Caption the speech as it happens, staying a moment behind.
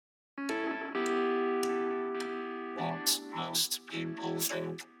most people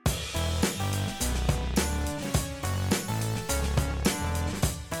think.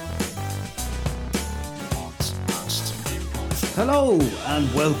 Hello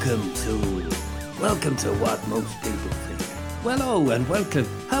and welcome to What Most People Think. Well, hello and welcome.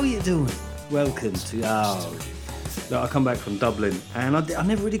 How are you doing? Welcome to Look, I come back from Dublin and I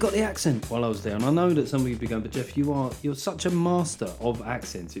never really got the accent while I was there. And I know that some of you be going, but Jeff, you're such a master of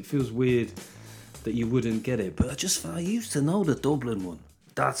accents. It feels weird that you wouldn't get it. But I used to know the Dublin one.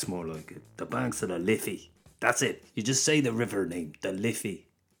 That's more like it. The banks of the Liffey. That's it. You just say the river name, the Liffey.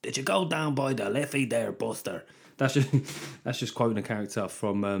 Did you go down by the Liffey there, Buster? That's just quoting a character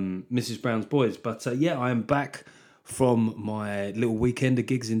from Mrs. Brown's Boys. But yeah, I am back from my little weekend of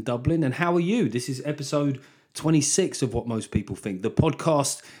gigs in Dublin. And how are you? This is episode 26 of What Most People Think, the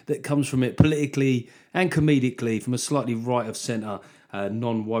podcast that comes from it politically and comedically from a slightly right of centre,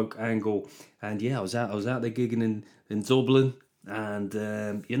 non-woke angle. And yeah, I was out there gigging in Dublin.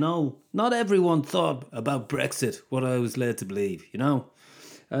 And, not everyone thought about Brexit, what I was led to believe,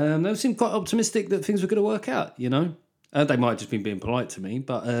 They seemed quite optimistic that things were going to work out, They might have just been being polite to me.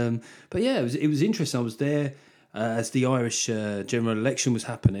 But yeah, it was interesting. I was there as the Irish general election was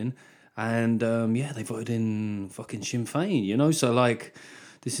happening. And, they voted in fucking Sinn Féin, So,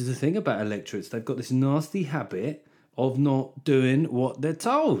 this is the thing about electorates. They've got this nasty habit of not doing what they're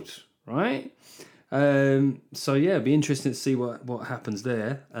told, right? It'd be interesting to see what happens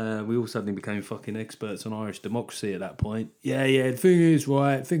there. We all suddenly became fucking experts on Irish democracy at that point. Yeah, the thing is,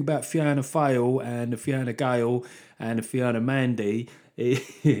 right, think about Fianna Fáil and the Fianna Gael and the Fianna Mandy.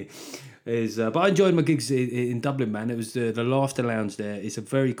 But I enjoyed my gigs in Dublin, man. It was the Laughter Lounge there. It's a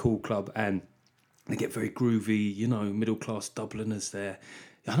very cool club and they get very groovy, middle-class Dubliners there.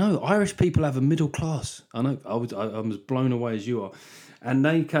 I know, Irish people have a middle class. I know, I was as blown away as you are. And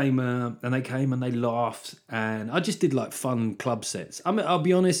they came and they laughed. And I just did fun club sets. I mean, I'll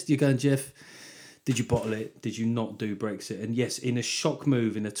be honest, you're going, Jeff, did you bottle it? Did you not do Brexit? And yes, in a shock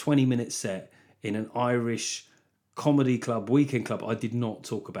move, in a 20-minute set, in an Irish comedy club, weekend club, I did not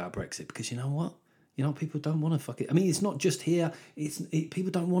talk about Brexit because you know what? People don't want to fuck it. I mean, it's not just here. People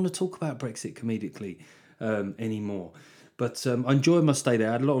don't want to talk about Brexit comedically anymore. But I enjoyed my stay there.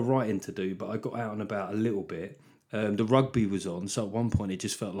 I had a lot of writing to do, but I got out and about a little bit. The rugby was on, so at one point it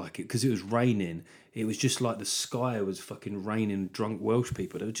just felt like it, because it was raining, it was just like the sky was fucking raining drunk Welsh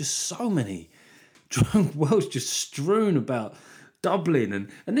people. There were just so many drunk Welsh just strewn about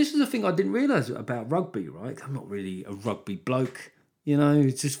Dublin. And this is the thing I didn't realise about rugby, right? I'm not really a rugby bloke.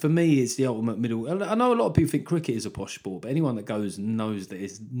 It's just, for me, it's the ultimate middle. I know a lot of people think cricket is a posh sport, but anyone that goes knows that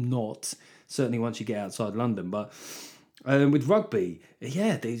it's not, certainly once you get outside London. But with rugby,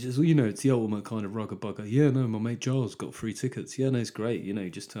 yeah, they just, it's the ultimate kind of rugger bugger. Yeah, no, my mate Giles got free tickets. Yeah, no, it's great. You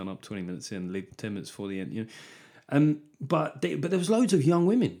just turn up 20 minutes in, leave 10 minutes before the end. But there was loads of young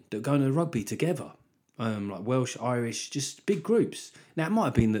women that go to rugby together, like Welsh, Irish, just big groups. Now, it might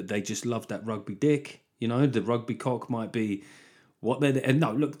have been that they just loved that rugby dick. The rugby cock might be what they're. And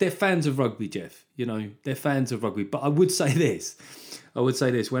no, look, they're fans of rugby, Jeff. They're fans of rugby. But I would say this.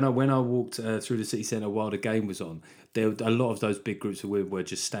 When I walked through the city centre while the game was on, a lot of those big groups of women were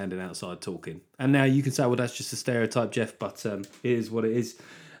just standing outside talking. And now you can say, well, that's just a stereotype, Jeff, but it is what it is.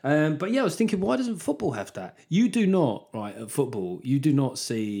 But yeah, I was thinking, why doesn't football have that? You do not, right, at football, you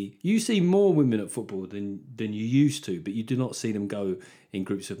see more women at football than you used to, but you do not see them go in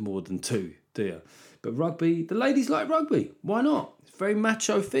groups of more than two, do you? But rugby, the ladies like rugby. Why not? It's a very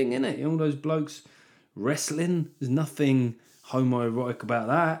macho thing, isn't it? All those blokes wrestling, there's nothing homoerotic about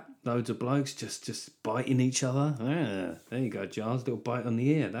that. Loads of blokes just biting each other. Yeah, there you go, Giles. Little bite on the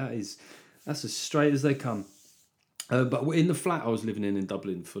ear. That's as straight as they come. But in the flat I was living in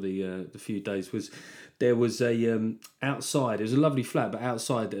Dublin for the few days, there was a outside. It was a lovely flat, but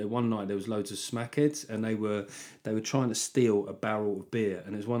outside one night there was loads of smackheads, and they were trying to steal a barrel of beer,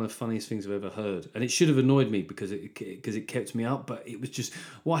 and it was one of the funniest things I've ever heard. And it should have annoyed me because it kept me up, but it was just,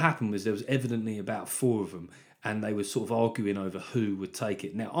 what happened was there was evidently about 4 of them. And they were sort of arguing over who would take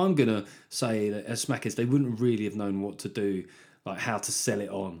it. Now, I'm going to say that as smackers, they wouldn't really have known what to do, like how to sell it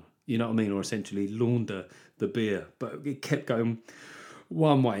on, you know what I mean? Or essentially launder the beer. But it kept going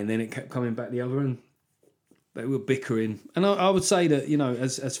one way and then it kept coming back the other, and they were bickering. And I would say that,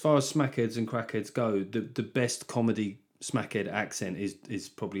 as far as smackheads and crackheads go, the best comedy smackhead accent is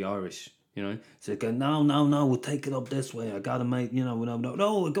probably Irish. So go, no, we'll take it up this way. I gotta make, no,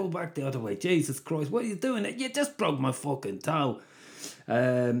 we'll go back the other way. Jesus Christ, what are you doing? You just broke my fucking toe.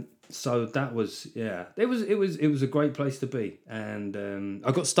 So that was, yeah, it was a great place to be. And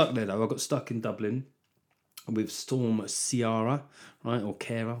I got stuck there though. I got stuck in Dublin. with Storm Ciara, right, or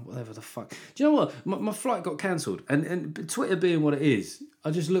Kara, whatever the fuck. Do you know what? My flight got cancelled, and Twitter being what it is,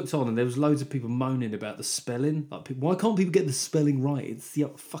 I just looked on and there was loads of people moaning about the spelling. Like, why can't people get the spelling right? It's the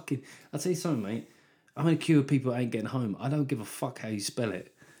fucking. I'll tell you something, mate. I'm in a queue of people that ain't getting home. I don't give a fuck how you spell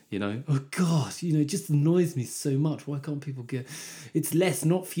it. You know, oh God, it just annoys me so much. Why can't people get? It's less,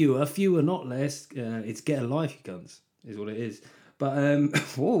 not fewer. Fewer, not less. It's get a life, you cunts, is what it is. But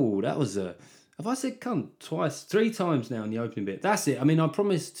whoa, that was a. Have I said cunt twice, 3 times now in the opening bit? That's it. I mean, I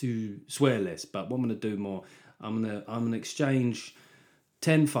promised to swear less, but what I'm gonna do more. I'm gonna exchange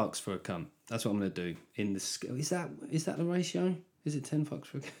 10 fucks for a cunt. That's what I'm gonna do in the scale. Is that the ratio? Is it 10 fucks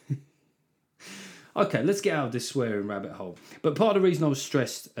for a cunt? Okay, let's get out of this swearing rabbit hole. But part of the reason I was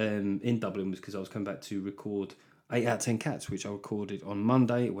stressed in Dublin was because I was coming back to record 8 out of 10 Cats, which I recorded on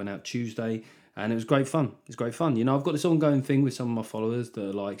Monday. It went out Tuesday, and it was great fun. It's great fun. I've got this ongoing thing with some of my followers that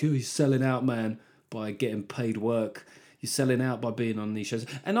are like, oh, he's selling out, man, by getting paid work. You're selling out by being on these shows.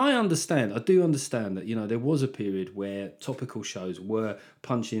 And I do understand that, there was a period where topical shows were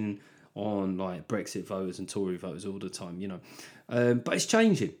punching on like Brexit voters and Tory voters all the time, but it's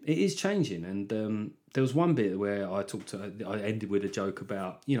changing. It is changing. And there was one bit where I ended with a joke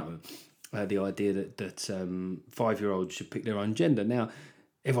about, the idea that 5-year-olds should pick their own gender. Now,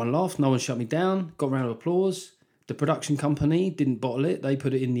 everyone laughed. No one shut me down. Got a round of applause. The production company didn't bottle it. They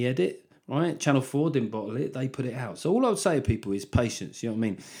put it in the edit, right? Channel 4 didn't bottle it. They put it out. So all I would say to people is patience. You know what I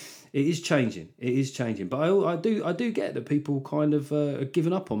mean? It is changing. It is changing. But I do get that people kind of are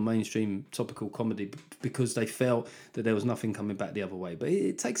giving up on mainstream topical comedy because they felt that there was nothing coming back the other way. But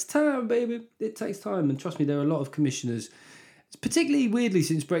it takes time, baby. It takes time. And trust me, there are a lot of commissioners, particularly weirdly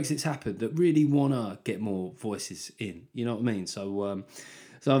since Brexit's happened, that really want to get more voices in. You know what I mean? So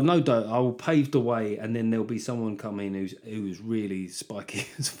I've no doubt I will pave the way, and then there'll be someone coming who's really spiky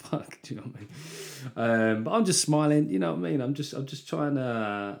as fuck. Do you know what I mean? But I'm just smiling. You know what I mean? I'm just trying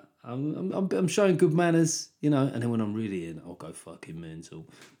to. I'm showing good manners, and then when I'm really in, I'll go fucking mental.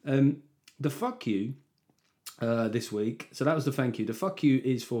 The fuck you this week. So that was the thank you. The fuck you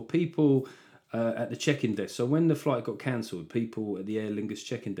is for people at the check-in desk. So when the flight got cancelled, people at the Aer Lingus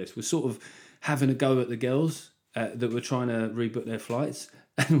check-in desk were sort of having a go at the girls that were trying to rebook their flights.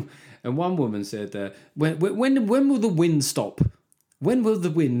 And one woman said, when will the wind stop? When will the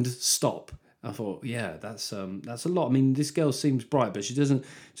wind stop? I thought, yeah, that's a lot. I mean, this girl seems bright, but she doesn't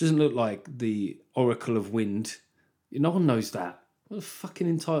look like the Oracle of Wind. No one knows that. What a fucking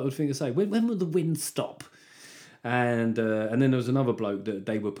entitled thing to say. When will the wind stop? And then there was another bloke that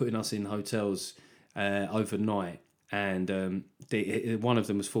they were putting us in hotels overnight, and one of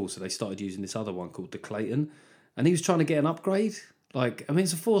them was full, so they started using this other one called the Clayton, and he was trying to get an upgrade. Like, I mean,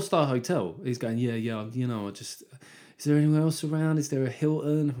 it's a 4-star hotel. He's going, yeah, is there anywhere else around? Is there a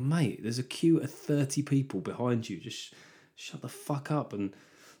Hilton? Mate, there's a queue of 30 people behind you. Just shut the fuck up and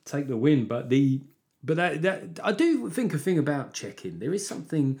take the win. But that I do think a thing about check-in. There is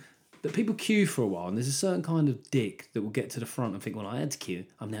something that people queue for a while, and there's a certain kind of dick that will get to the front and think, well, I had to queue.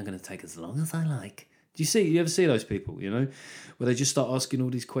 I'm now going to take as long as I like. You ever see those people, where they just start asking all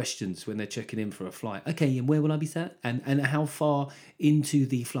these questions when they're checking in for a flight? Okay, and where will I be sat? And how far into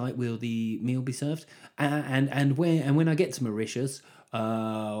the flight will the meal be served? And when I get to Mauritius,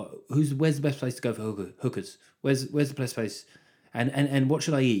 where's the best place to go for hookers? Where's the best place? And what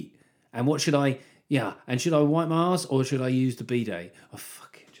should I eat? And what should I and should I wipe my ass or should I use the bidet? Oh,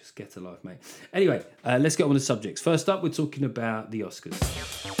 fuck it, just get a life, mate. Anyway, let's get on with the subjects. First up, we're talking about the Oscars.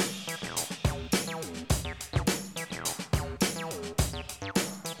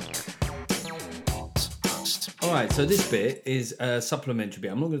 All right, so this bit is a supplementary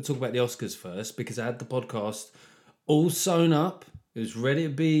bit. I'm not going to talk about the Oscars first because I had the podcast all sewn up. It was ready to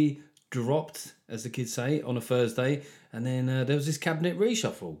be dropped, as the kids say, on a Thursday. And then there was this cabinet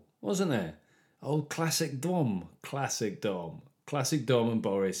reshuffle, wasn't there? Oh, classic Dom and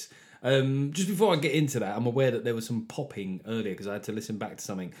Boris. Just before I get into that, I'm aware that there was some popping earlier because I had to listen back to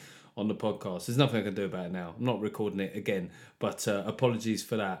something on the podcast. There's nothing I can do about it now. I'm not recording it again, but apologies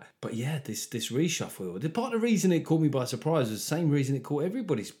for that. But yeah, this reshuffle. The part of the reason it caught me by surprise was the same reason it caught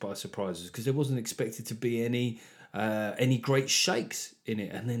everybody by surprise, because there wasn't expected to be any great shakes in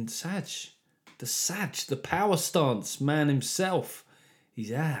it. And then the power stance man himself,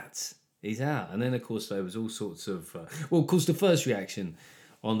 he's out. And then of course there was all sorts of of course the first reaction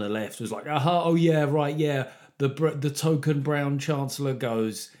on the left was like, oh yeah, right, yeah. The token brown chancellor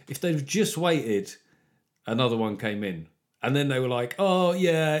goes, if they've just waited, another one came in. And then they were like, oh,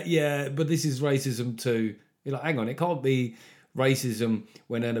 yeah, but this is racism too. You're like, hang on, it can't be racism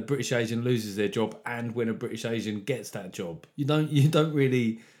when a British Asian loses their job and when a British Asian gets that job. You don't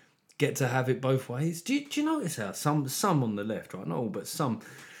really get to have it both ways. Do you notice how some on the left, right? Not all, but some,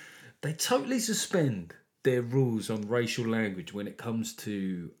 they totally suspend their rules on racial language when it comes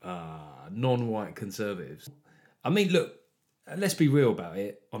to non-white conservatives. I mean, look, let's be real about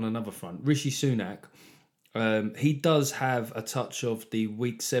it. On another front, Rishi Sunak, he does have a touch of the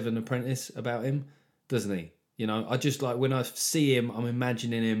Week 7 Apprentice about him, doesn't he? You know, I just like when I see him, I'm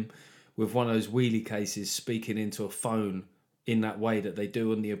imagining him with one of those wheelie cases speaking into a phone in that way that they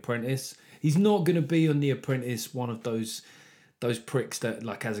do on The Apprentice. He's not going to be on The Apprentice one of those pricks that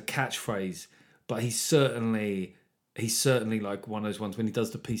like has a catchphrase, but he's certainly like one of those ones when he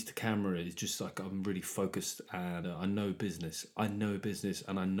does the piece to camera. It's just like, I'm really focused and I know business,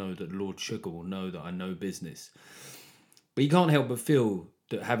 and I know that Lord Sugar will know that I know business. But you can't help but feel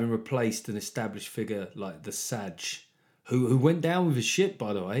that having replaced an established figure like the Saj, who went down with his ship,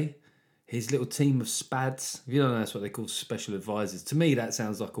 by the way, his little team of spads. If you don't know, that's what they call special advisors. To me, that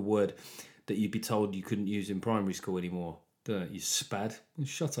sounds like a word that you'd be told you couldn't use in primary school anymore. Don't it, you spad?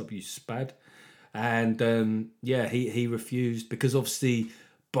 Shut up, you spad. And he refused because obviously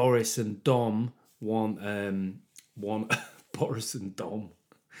Boris and Dom want Boris and Dom.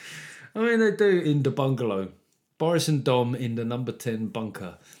 I mean, they do in the bungalow. Boris and Dom in the number 10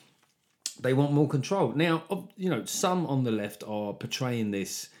 bunker. They want more control. Now, you know, some on the left are portraying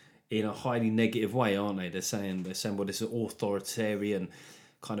this in a highly negative way, aren't they? They're saying, well, it's an authoritarian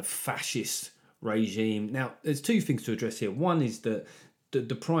kind of fascist regime. Now, there's two things to address here. One is that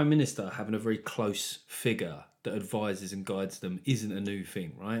the Prime Minister having a very close figure that advises and guides them isn't a new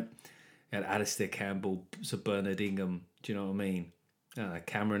thing, right? You had Alistair Campbell, Sir Bernard Ingham, do you know what I mean?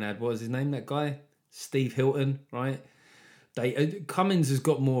 Cameron had, what was his name, that guy? Steve Hilton, right? Cummins has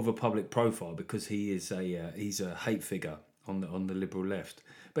got more of a public profile because he's a hate figure on the Liberal left,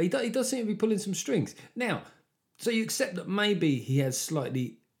 but he does seem to be pulling some strings now. So you accept that maybe he has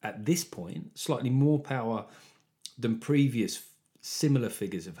slightly more power than previous similar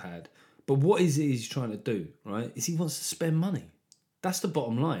figures have had. But what is it he's trying to do, right? Is he wants to spend money. That's the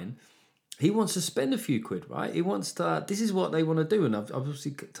bottom line. He wants to spend a few quid, right? He wants to. This is what they want to do, and I've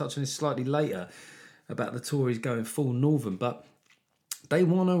obviously touched on this slightly later about the Tories going full Northern, but they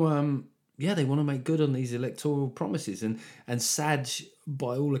want to, they want to make good on these electoral promises. And Saj,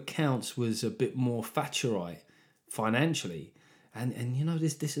 by all accounts, was a bit more Thatcherite financially. And you know,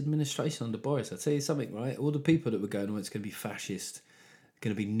 this administration under Boris, I'll tell you something, right? All the people that were going, it's going to be fascist, it's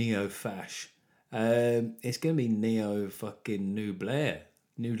going to be neo-fash. It's going to be neo-fucking New Blair,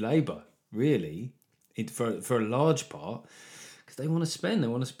 New Labour, really, for a large part. They want to spend. They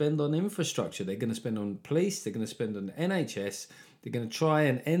want to spend on infrastructure. They're going to spend on police. They're going to spend on NHS. They're going to try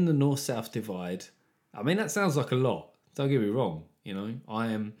and end the North-South divide. I mean, that sounds like a lot. Don't get me wrong. You know,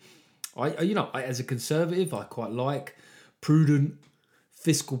 I as a conservative, I quite like prudent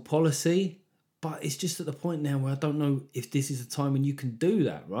fiscal policy, but it's just at the point now where I don't know if this is a time when you can do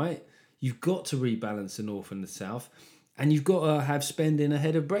that. Right? You've got to rebalance the North and the South, and you've got to have spending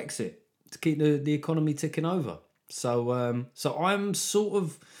ahead of Brexit to keep the economy ticking over. So I'm sort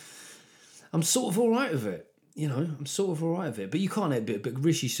of all right with it, you know. I'm sort of all right with it, but you can't. But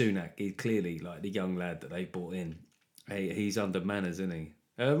Rishi Sunak is clearly like the young lad that they brought in. He's under manners, isn't he?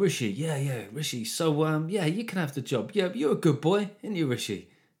 Rishi, Rishi. So you can have the job. Yeah, you're a good boy, aren't you, Rishi?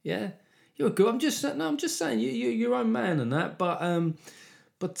 Yeah, you're a good. I'm just saying you're your own man and that.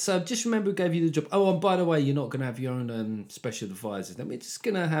 But just remember, who gave you the job. Oh, and by the way, you're not going to have your own special advisors. Then we're just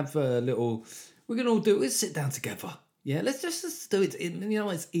going to have a little. We're going to all do it. Let's sit down together. Yeah, let's just do it. You know,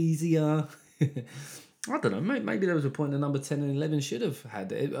 it's easier. I don't know. Maybe there was a point that number 10 and 11 should have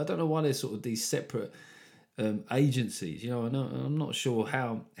had it. I don't know why they're sort of these separate agencies. You know, I'm not sure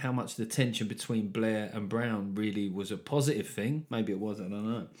how much the tension between Blair and Brown really was a positive thing. Maybe it was. I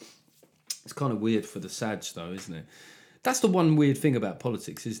don't know. It's kind of weird for the Saj, though, isn't it? That's the one weird thing about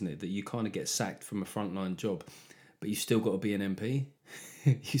politics, isn't it? That you kind of get sacked from a frontline job, but you still got to be an MP.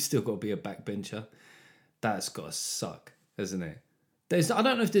 You still got to be a backbencher. That's got to suck, hasn't it? I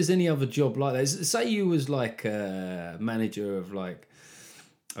don't know if there's any other job like that. Say you was like a manager of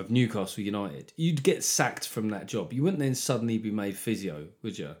Newcastle United. You'd get sacked from that job. You wouldn't then suddenly be made physio,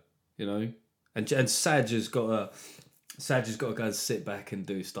 would you? You know? And Saj has got to go and sit back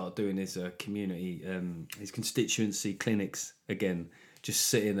and start doing his community, his constituency clinics again. Just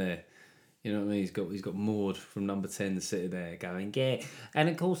sitting there. You know what I mean? He's got Maud from number 10 sitting there going, yeah. And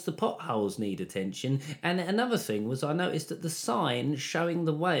of course the potholes need attention. And another thing was I noticed that the sign showing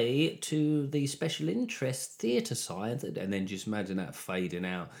the way to the special interest theatre side, and then just imagine that fading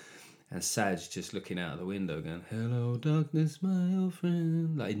out and Saj just looking out of the window going, hello darkness, my old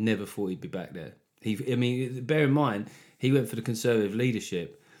friend. Like he never thought he'd be back there. Bear in mind, he went for the Conservative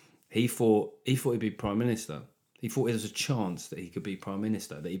leadership He thought he'd be prime minister. He thought there was a chance that he could be prime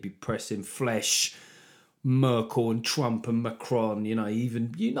minister, that he'd be pressing flesh, Merkel and Trump and Macron. You know,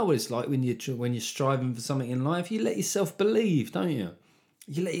 even you know what it's like when you're striving for something in life. You let yourself believe, don't you?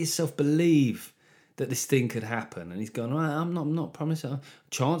 You let yourself believe that this thing could happen. And he's going, right, I'm not prime minister.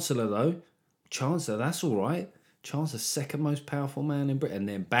 Chancellor though, Chancellor, that's all right. Chancellor, second most powerful man in Britain.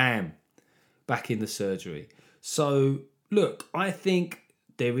 Then bam, back in the surgery. So look, I think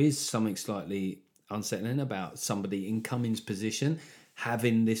there is something slightly unsettling about somebody in Cummings' position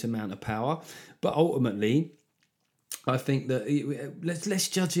having this amount of power, but ultimately, I think that let's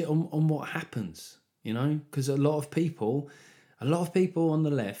judge it on what happens. You know, because a lot of people on the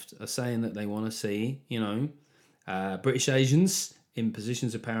left are saying that they want to see, you know, British Asians in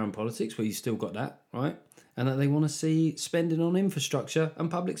positions of power in politics, where you still got that, right? And that they want to see spending on infrastructure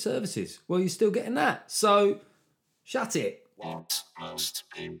and public services. Well, you're still getting that. So, shut it. What most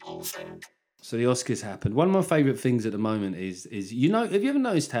people think. So the Oscars happened. One of my favourite things at the moment is you know, have you ever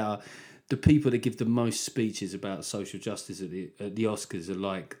noticed how the people that give the most speeches about social justice at the Oscars are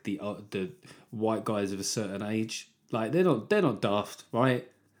like the white guys of a certain age? Like they're not daft, right?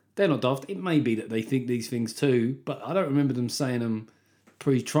 They're not daft. It may be that they think these things too, but I don't remember them saying them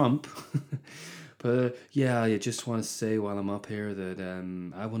pre-Trump. But yeah, I just want to say while I'm up here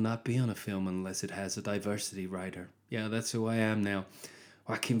that I will not be on a film unless it has a diversity writer. Yeah, that's who I am now.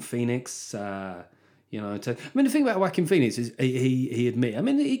 Joaquin Phoenix, you know. I mean, the thing about Joaquin Phoenix is he admitted. I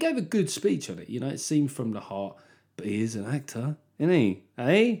mean, he gave a good speech on it. You know, it seemed from the heart, but he is an actor, isn't he?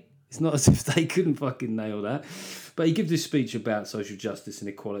 Hey, it's not as if they couldn't fucking nail that. But he gives this speech about social justice and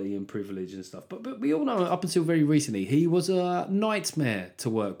equality and privilege and stuff. But we all know up until very recently he was a nightmare to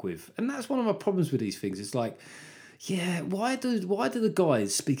work with, and that's one of my problems with these things. It's like, yeah, why do the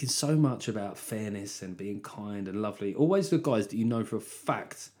guys speaking so much about fairness and being kind and lovely, always the guys that you know for a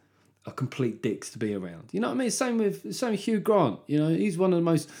fact are complete dicks to be around? You know what I mean? Same with Hugh Grant. You know, he's one of the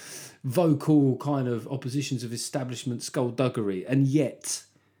most vocal kind of oppositions of establishment skullduggery, and yet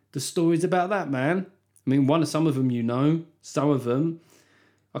the stories about that man. I mean, some of them you know, some of them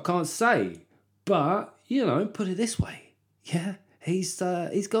I can't say, but you know, put it this way, yeah, he's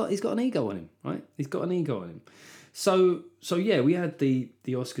got an ego on him, right? He's got an ego on him. So yeah, we had the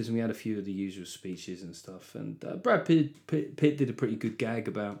Oscars and we had a few of the usual speeches and stuff. And Brad Pitt did a pretty good gag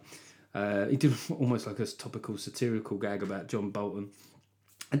about. He did almost like a topical satirical gag about John Bolton.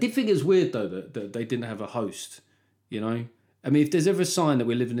 I did think it was weird though that they didn't have a host. You know, I mean, if there's ever a sign that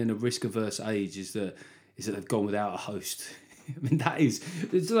we're living in a risk-averse age, is that they've gone without a host. I mean,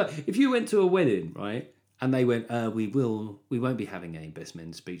 it's like if you went to a wedding, right? And they went, we won't be having a best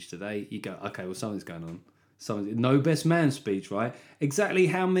men's speech today. You go, okay, well, something's going on. No best man speech, right? Exactly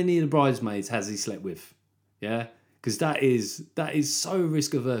how many of the bridesmaids has he slept with? Yeah, because that is so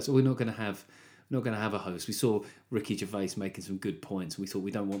risk averse. We're not going to have a host. We saw Ricky Gervais making some good points. We thought we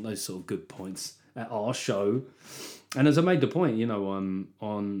don't want those sort of good points at our show. And as I made the point, you know,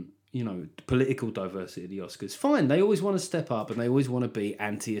 on you know, political diversity at the Oscars, fine. They always want to step up and they always want to be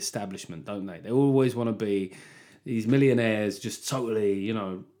anti-establishment, don't they? They always want to be these millionaires, just totally, you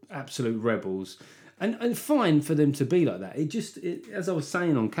know, absolute rebels. And fine for them to be like that. As I was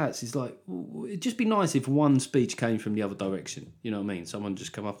saying on Cats, it's like, it'd just be nice if one speech came from the other direction. You know what I mean? Someone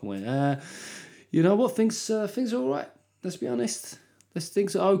just come up and went, you know what, things are all right. Let's be honest.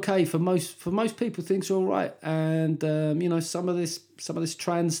 Things are okay for most people. Things are all right, and you know, some of this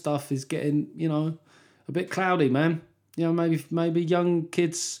trans stuff is getting, you know, a bit cloudy, man. You know, maybe young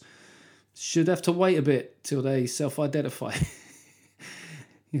kids should have to wait a bit till they self-identify.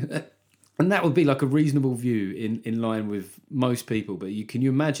 And that would be like a reasonable view in line with most people. But can you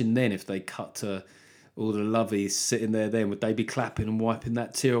imagine then if they cut to all the lovies sitting there then? Would they be clapping and wiping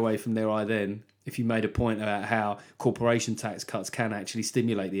that tear away from their eye then? If you made a point about how corporation tax cuts can actually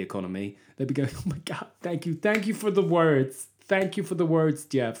stimulate the economy, they'd be going, oh my God, thank you for the words. Thank you for the words,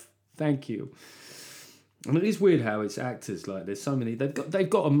 Jeff. Thank you. And it is weird how it's actors, like there's so many, they've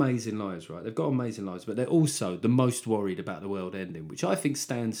got amazing lives, right? They've got amazing lives, but they're also the most worried about the world ending, which I think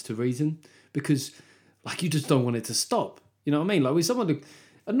stands to reason, because like you just don't want it to stop. You know what I mean? Like with someone,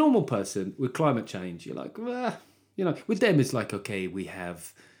 a normal person with climate change, you're like, you know, with them it's like, okay, we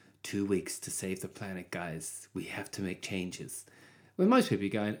have 2 weeks to save the planet, guys. We have to make changes. With most people,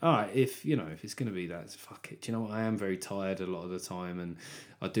 you're going, all right, if it's going to be that, fuck it. Do you know what? I am very tired a lot of the time, and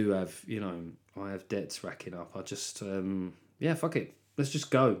I do have, you know, I have debts racking up. I just, fuck it. Let's just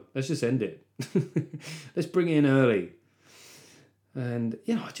go. Let's just end it. Let's bring it in early. And,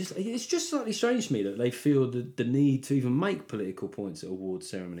 you know, it's just slightly strange to me that they feel the need to even make political points at awards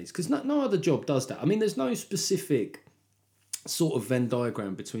ceremonies, because no other job does that. I mean, there's no specific sort of Venn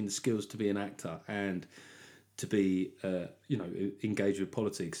diagram between the skills to be an actor and to be, engaged with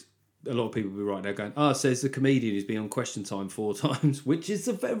politics. A lot of people will be right now going, says the comedian who's been on Question Time 4 times, which is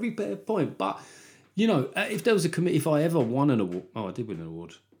a very fair point. But, if there was a committee, if I ever won an award, I did win an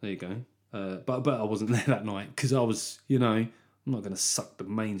award. There you go. But I wasn't there that night because I was, I'm not going to suck the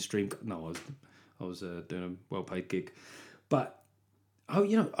mainstream. No, I was doing a well-paid gig. But,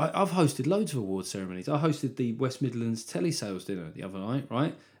 I've hosted loads of award ceremonies. I hosted the West Midlands telesales dinner the other night,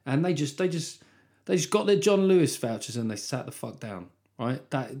 right? And they just got their John Lewis vouchers and they sat the fuck down, right?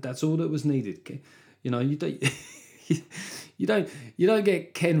 That's all that was needed. You don't you don't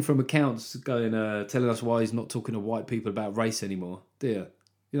get Ken from accounts going telling us why he's not talking to white people about race anymore, do you?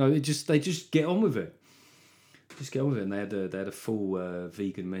 They just get on with it. Just get on with it. And they had a full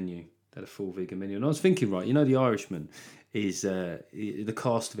vegan menu. And I was thinking, right, The Irishman is the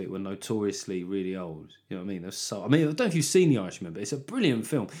cast of it were notoriously really old. You know what I mean? I don't know if you've seen The Irishman, but it's a brilliant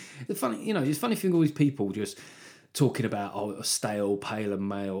film. It's funny, it's funny thing all these people just talking about stale, pale and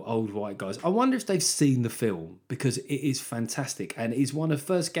male, old white guys. I wonder if they've seen the film because it is fantastic and it's one of the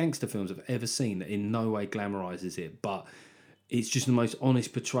first gangster films I've ever seen that in no way glamorises it, but it's just the most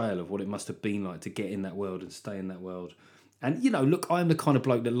honest portrayal of what it must have been like to get in that world and stay in that world. And, look, I'm the kind of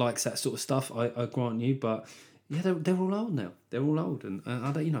bloke that likes that sort of stuff, I grant you, but, yeah, they're all old now. They're all old. And,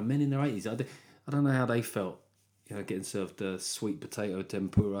 I don't, men in their 80s, I don't know how they felt, getting served sweet potato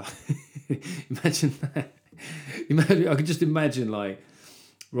tempura. Imagine that. I could just imagine, like,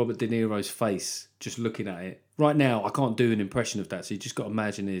 Robert De Niro's face just looking at it. Right now, I can't do an impression of that, so you just got to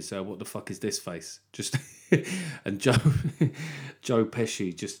imagine his, what the fuck is this face? Just and Joe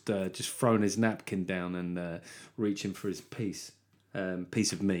Pesci just throwing his napkin down and reaching for his piece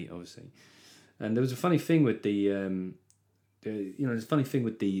of meat, obviously. And there was a funny thing with the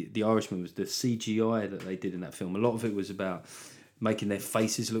Irishman was the CGI that they did in that film. A lot of it was about making their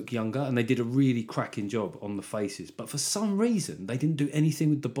faces look younger, and they did a really cracking job on the faces. But for some reason, they didn't do anything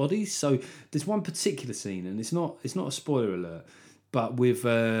with the bodies. So there's one particular scene, and it's not a spoiler alert, but with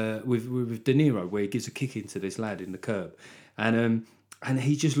De Niro, where he gives a kick into this lad in the curb, and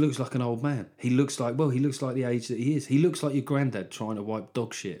he just looks like an old man. He looks like the age that he is. He looks like your granddad trying to wipe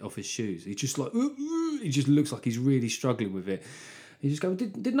dog shit off his shoes. He just he just looks like he's really struggling with it. You just go,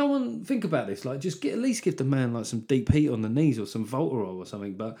 did no one think about this? Like, just at least give the man like some deep heat on the knees or some Voltarol or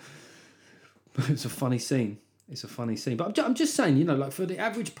something. But it's a funny scene. But I'm just saying, like for the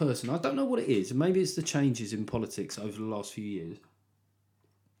average person, I don't know what it is. Maybe it's the changes in politics over the last few years.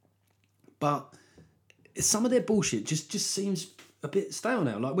 But some of their bullshit just seems a bit stale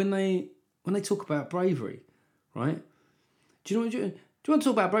now. Like when they talk about bravery, right? Do you want to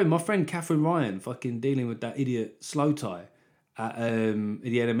talk about bravery? My friend Catherine Ryan fucking dealing with that idiot slow tie at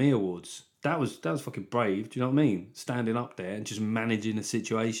the NME Awards. That was fucking brave. Do you know what I mean? Standing up there and just managing a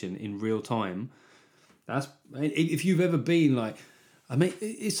situation in real time. If you've ever been like, I mean,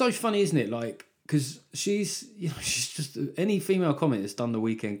 it's so funny, isn't it? Like, because she's just any female comic that's done the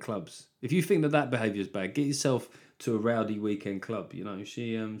weekend clubs. If you think that behaviour is bad, get yourself to a rowdy weekend club.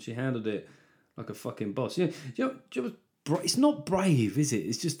 She handled it like a fucking boss. It's not brave, is it?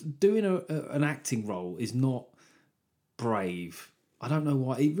 It's just doing an acting role is not brave. I don't know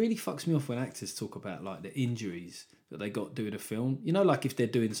why. It really fucks me off when actors talk about like the injuries that they got doing a film. Like if they're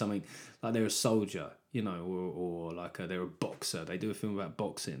doing something like they're a soldier, or like they're a boxer. They do a film about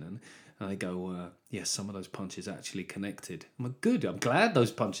boxing and they go, some of those punches actually connected. I'm like, good. I'm glad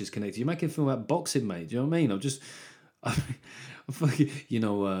those punches connected. You're making a film about boxing, mate. Do you know what I mean? I'm fucking,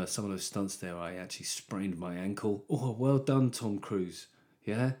 some of those stunts there, I actually sprained my ankle. Oh, well done, Tom Cruise.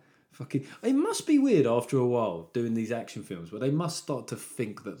 Yeah. Fucking, it must be weird after a while doing these action films where they must start to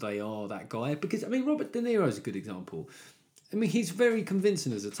think that they are that guy. Because, Robert De Niro is a good example. He's very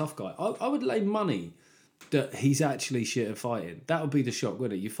convincing as a tough guy. I would lay money that he's actually shit at fighting. That would be the shock,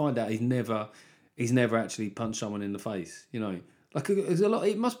 wouldn't it? You find out he's never actually punched someone in the face. Like there's a lot.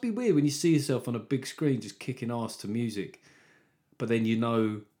 It must be weird when you see yourself on a big screen just kicking ass to music, but then you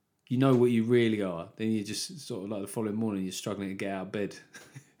know what you really are. Then you just sort of like the following morning you're struggling to get out of bed.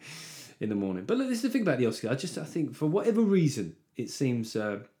 In the morning. But look, this is the thing about the Oscars. I think for whatever reason, it seems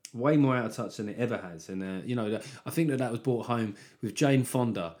way more out of touch than it ever has. And, I think that was brought home with Jane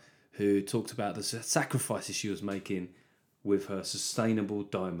Fonda, who talked about the sacrifices she was making with her sustainable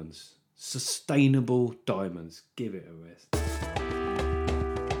diamonds. Sustainable diamonds. Give it a rest.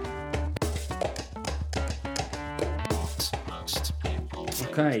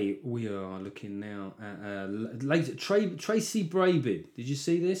 Okay, we are looking now at Tracy Brabin. Did you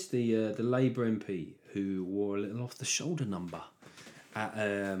see this? The Labour MP who wore a little off-the-shoulder number at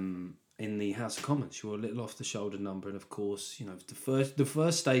in the House of Commons. She wore a little off-the-shoulder number, and of course, you know, the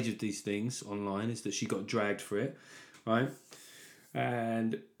first stage of these things online is that she got dragged for it, right?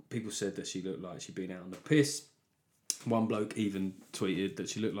 And people said that she looked like she'd been out on the piss. One bloke even tweeted that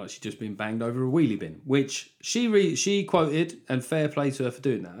she looked like she'd just been banged over a wheelie bin, which she quoted, and fair play to her for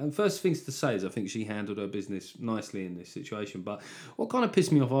doing that. And first things to say is I think she handled her business nicely in this situation. But what kind of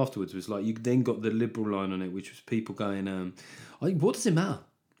pissed me off afterwards was like you then got the Liberal line on it, which was people going, what does it matter?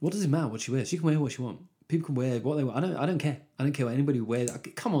 What does it matter what she wears? She can wear what she wants. People can wear what they want. I don't care. I don't care what anybody wears.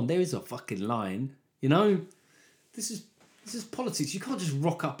 Come on, there is a fucking line. You know, this is politics. You can't just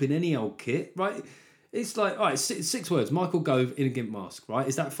rock up in any old kit, right? It's like, all right, six words. Michael Gove in a gimp mask, right?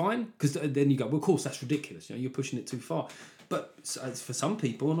 Is that fine? Because then you go, well, of course, that's ridiculous. You know, you're pushing it too far. But for some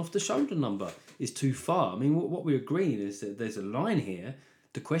people, an off-the-shoulder number is too far. I mean, what we're agreeing is that there's a line here.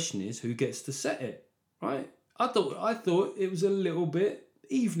 The question is, who gets to set it, right? I thought it was a little bit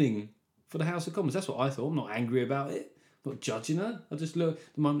evening for the House of Commons. That's what I thought. I'm not angry about it. I'm not judging her. I just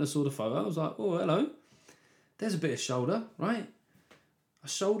looked, the moment I saw the photo, I was like, oh, hello. There's a bit of shoulder, right? Are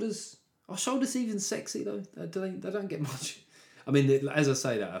shoulders even sexy though? They don't get much. I mean, as I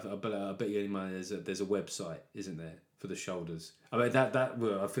say that, I bet you any money there's a website, isn't there, for the shoulders? I mean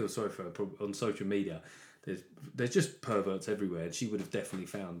well, I feel sorry for her on social media. There's just perverts everywhere, and she would have definitely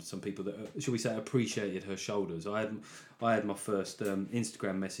found some people that, shall we say, appreciated her shoulders. I had my first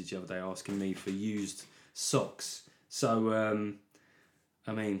Instagram message the other day asking me for used socks. So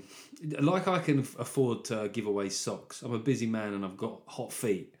I mean, like I can afford to give away socks. I'm a busy man and I've got hot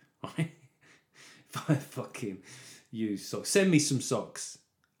feet, right? If I fucking use socks, send me some socks,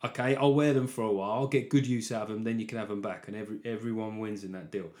 okay? I'll wear them for a while. I'll get good use out of them. Then you can have them back, and everyone wins in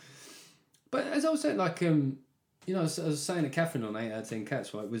that deal. But as I was saying, like you know, I was saying to Catherine on 8 out of 10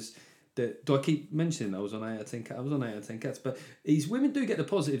 Cats, right? Was that, do I keep mentioning that I was on 8 out of 10 Cats? I was on 8 out of 10 Cats, but these women do get the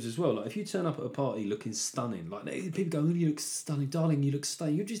positives as well. Like if you turn up at a party looking stunning, like people go, oh, you look stunning, darling, you look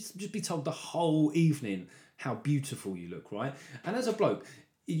stunning. You just be told the whole evening how beautiful you look, right? And as a bloke,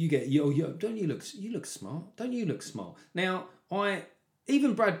 you get, don't you look smart? Don't you look smart? Now,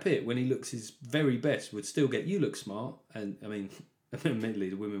 even Brad Pitt, when he looks his very best, would still get, you look smart. And I mean, admittedly,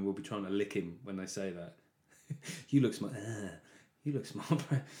 the women will be trying to lick him when they say that. You look smart. You look smart,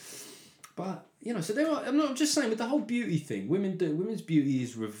 Brad. But, you know, so I'm just saying with the whole beauty thing, women's beauty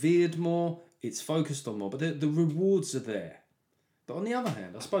is revered more, it's focused on more, but the rewards are there. But on the other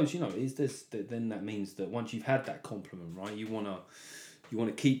hand, I suppose, you know, then that means that once you've had that compliment, right, you want to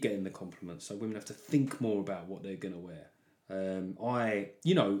keep getting the compliments. So women have to think more about what they're going to wear.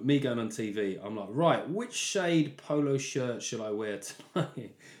 You know, me going on TV, I'm like, right, which shade polo shirt shall I wear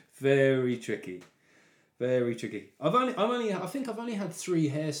tonight? Very tricky. Very tricky. I think I've only had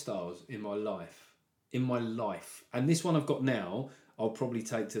 3 hairstyles in my life. And this one I've got now, I'll probably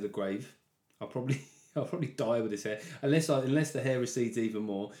take to the grave. I'll probably die with this hair. Unless the hair recedes even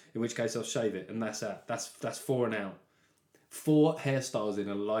more, in which case I'll shave it, and that's that. That's 4 and out. 4 hairstyles in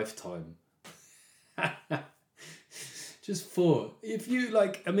a lifetime. Just 4. If you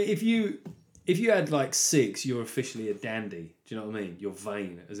had like 6, you're officially a dandy. Do you know what I mean? You're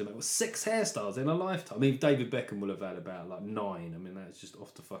vain as a man. 6 hairstyles in a lifetime. I mean, David Beckham will have had about like 9. I mean, that's just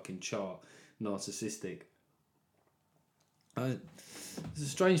off the fucking chart. Narcissistic. It's a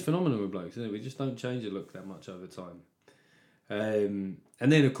strange phenomenon with blokes, isn't it? We just don't change the look that much over time. And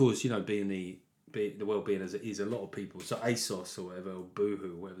then, of course, you know, being the well-being as it is, a lot of people. So ASOS or whatever, or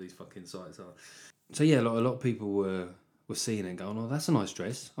Boohoo, whatever these fucking sites are. So yeah, a lot of people were seeing it and going, oh, that's a nice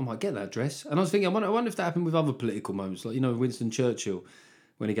dress. I might get that dress. And I was thinking, I wonder if that happened with other political moments. Like, you know, Winston Churchill,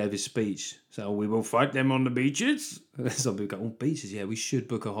 when he gave his speech, so we will fight them on the beaches. Some people go, oh, beaches, yeah, we should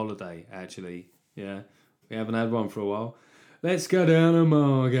book a holiday, actually. Yeah, we haven't had one for a while. Let's go down to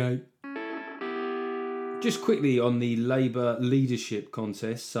Margate. Just quickly on the Labour leadership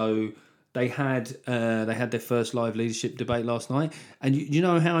contest. So they had their first live leadership debate last night. And you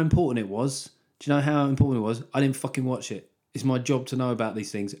know how important it was? Do you know how important it was? I didn't fucking watch it. It's my job to know about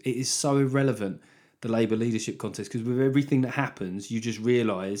these things. It is so irrelevant, the Labour leadership contest, because with everything that happens, you just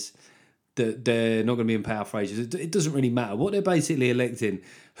realise that they're not going to be in power for ages. It doesn't really matter. What they're basically electing,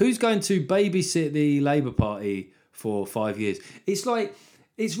 who's going to babysit the Labour Party for 5 years? It's like,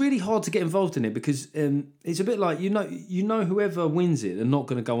 it's really hard to get involved in it because it's a bit like, you know whoever wins it, they're not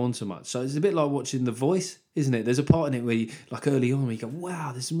going to go on so much. So it's a bit like watching The Voice, isn't it? There's a part in it where you, like early on, where you go,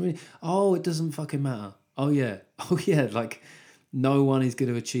 wow, there's some really, oh, it doesn't fucking matter. Oh yeah, like no one is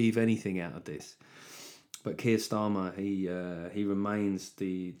going to achieve anything out of this. But Keir Starmer, he remains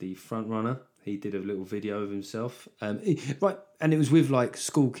the front runner. He did a little video of himself. Right, and it was with like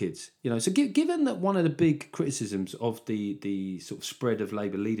school kids, you know. So given that one of the big criticisms of the sort of spread of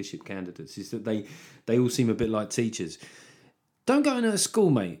Labour leadership candidates is that they all seem a bit like teachers. Don't go into a school,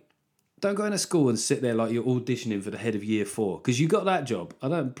 mate. Don't go into school and sit there like you're auditioning for the head of year 4 because you got that job. I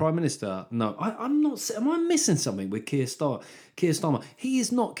don't, Prime Minister. No, I'm not. Am I missing something with Keir Starmer? He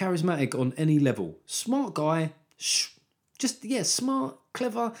is not charismatic on any level. Smart guy, smart,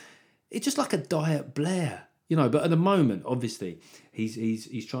 clever. It's just like a Diet Blair, you know. But at the moment, obviously,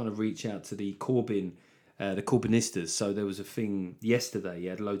 he's trying to reach out to the Corbynistas. So there was a thing yesterday. He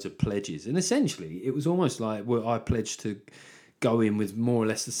had loads of pledges, and essentially, it was almost like I pledged to go in with more or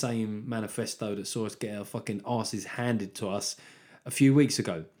less the same manifesto that saw us get our fucking asses handed to us a few weeks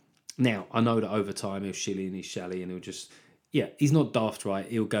ago. Now, I know that over time he'll shilly and he's shally and he'll just, he's not daft, right?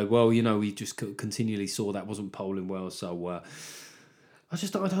 He'll go, well, you know, we just continually saw that wasn't polling well, so I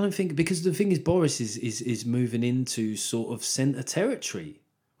don't think, because the thing is, Boris is moving into sort of centre territory,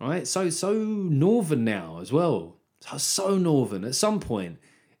 right? So northern now as well. So northern. At some point,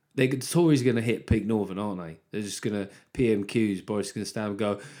 the Tories are going to hit peak northern, aren't they? They're just going to PMQs. Boris is going to stand and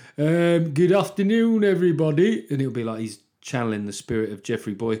go, good afternoon, everybody. And it'll be like he's channeling the spirit of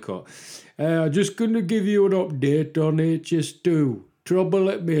Geoffrey Boycott. Just going to give you an update on HS2. Trouble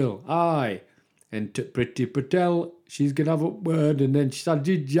at Mill. Aye. And Priti Patel, she's going to have a word. And then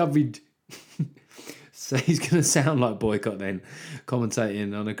Sajid Javid. So he's going to sound like Boycott then,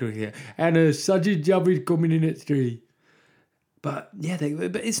 commentating on a cricket. And Sajid Javid coming in at 3. But yeah,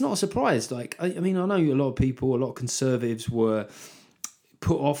 but it's not a surprise. Like, I mean, I know a lot of people, a lot of Conservatives were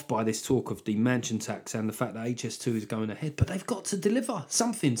put off by this talk of the mansion tax and the fact that HS2 is going ahead, but they've got to deliver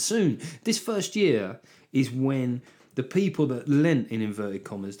something soon. This first year is when the people that lent, in inverted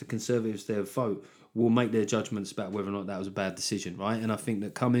commas, the Conservatives their vote, will make their judgments about whether or not that was a bad decision, right? And I think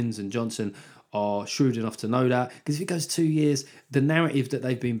that Cummings and Johnson are shrewd enough to know that, because if it goes 2 years, the narrative that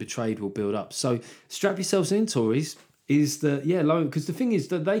they've been betrayed will build up. So strap yourselves in, Tories. Is that, because the thing is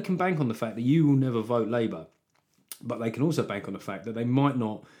that they can bank on the fact that you will never vote Labour, but they can also bank on the fact that they might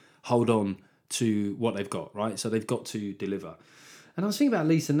not hold on to what they've got, right? So they've got to deliver. And I was thinking about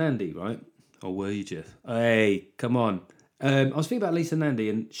Lisa Nandy, right? Or were you, Jeff? Hey, come on. I was thinking about Lisa Nandy,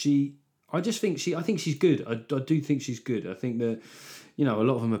 and I think she's good. I do think she's good. I think that, you know, a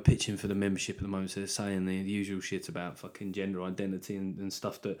lot of them are pitching for the membership at the moment, so they're saying the usual shit about fucking gender identity and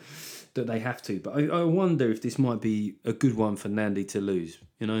stuff that they have to. But I wonder if this might be a good one for Nandy to lose,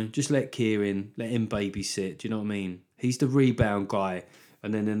 you know? Just let Keir in, let him babysit, do you know what I mean? He's the rebound guy,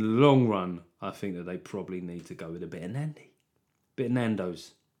 and then in the long run, I think that they probably need to go with a bit of Nandy. Bit of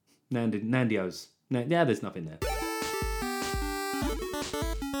Nando's. Nandios. Yeah, there's nothing there.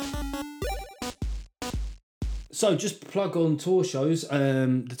 So just plug on tour shows.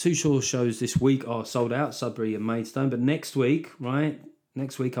 The 2 tour shows this week are sold out, Sudbury and Maidstone. But next week, right?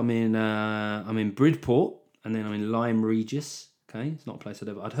 Next week I'm in Bridport, and then I'm in Lyme Regis. Okay, it's not a place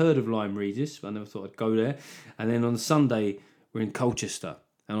I'd heard of Lyme Regis, but I never thought I'd go there. And then on Sunday we're in Colchester,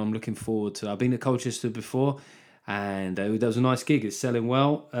 and I'm looking forward to. I've been to Colchester before, and there was a nice gig. It's selling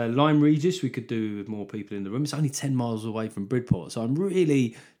well. Lyme Regis, we could do with more people in the room. It's only 10 miles away from Bridport, so I'm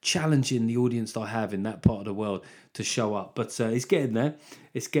really challenging the audience that I have in that part of the world to show up. But it's getting there.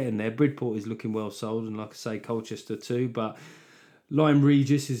 It's getting there. Bridport is looking well sold, and like I say, Colchester too. But Lyme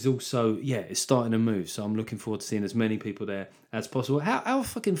Regis is also, it's starting to move. So I'm looking forward to seeing as many people there as possible. How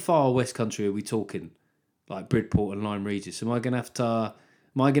fucking far West Country are we talking? Like Bridport and Lyme Regis. Am I gonna have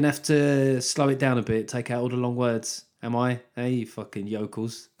to slow it down a bit, take out all the long words? Am I? Hey, you fucking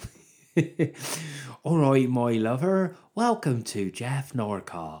yokels. All right, my lover. Welcome to Jeff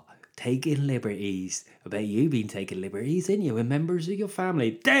Norcott. Taking liberties. I bet you've been taking liberties, ain't you, with members of your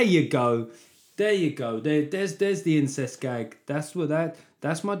family. There you go. There's the incest gag. That's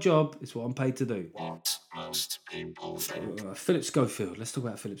my job. It's what I'm paid to do. What most people think. Philip Schofield. Let's talk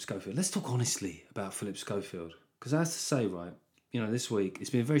about Philip Schofield. Let's talk honestly about Philip Schofield. Because I have to say, right, you know, this week, it's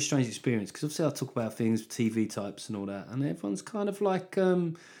been a very strange experience. Because obviously I talk about things, TV types and all that. And everyone's kind of like,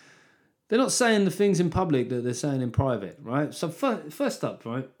 they're not saying the things in public that they're saying in private, right? So first up,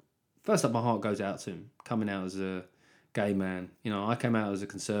 my heart goes out to him, coming out as a gay man. You know, I came out as a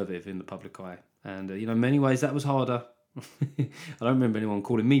conservative in the public eye. And, you know, in many ways that was harder. I don't remember anyone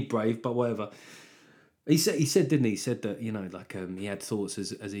calling me brave, but whatever. He said, didn't he? He said that, you know, like he had thoughts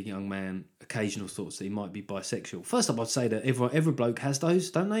as a young man, occasional thoughts that he might be bisexual. First up, I'd say that every bloke has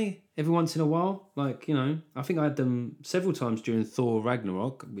those, don't they? Every once in a while. Like, you know, I think I had them several times during Thor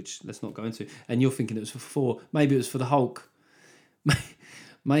Ragnarok, which let's not go into. And you're thinking it was for Thor. Maybe it was for the Hulk.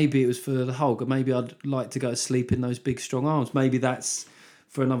 Maybe it was for the Hulk. Or maybe I'd like to go to sleep in those big, strong arms. Maybe that's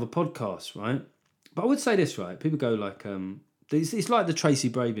for another podcast, right? But I would say this, right? People go like, it's like the Tracy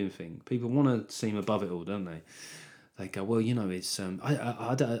Brabin thing. People want to seem above it all, don't they? They go, well, you know, it's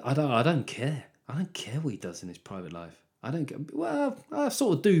I don't care. I don't care what he does in his private life. I don't care. Well, I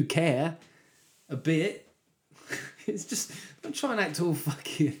sort of do care a bit. It's just don't try and act all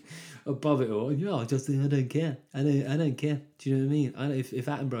fucking above it all. Yeah, I don't care. I don't care. Do you know what I mean? If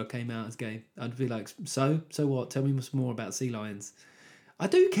Attenborough came out as gay, I'd be like, so what? Tell me some more about sea lions. I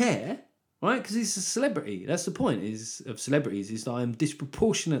do care, right? Because he's a celebrity. That's the point of celebrities, is that I'm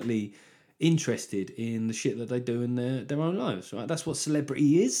disproportionately interested in the shit that they do in their own lives, right? That's what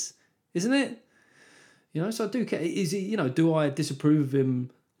celebrity is, isn't it? You know, so I do care. Is it, you know, do I disapprove of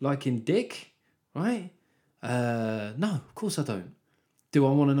him liking dick, right? No, of course I don't. Do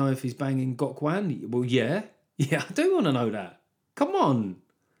I want to know if he's banging Gok Wan? Well, yeah. Yeah, I do want to know that. Come on.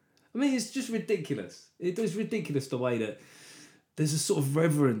 I mean, it's just ridiculous. It is ridiculous the way that there's a sort of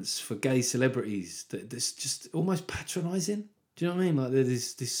reverence for gay celebrities that's just almost patronising. Do you know what I mean? Like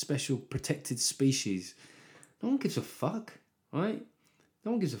there's this special protected species. No one gives a fuck, right?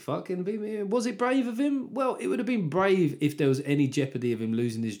 No one gives a fuck. And was it brave of him? Well, it would have been brave if there was any jeopardy of him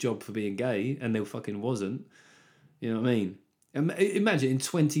losing his job for being gay, and there fucking wasn't. You know what I mean? Imagine in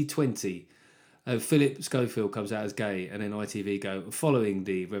 2020, Philip Schofield comes out as gay, and then ITV go, following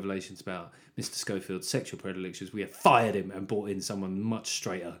the revelations about Mr. Schofield's sexual predilections, we have fired him and brought in someone much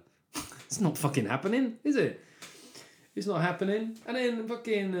straighter. It's not fucking happening, is it? It's not happening. And then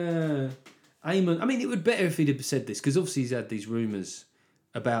fucking Eamon. I mean, it would be better if he'd have said this, because obviously he's had these rumours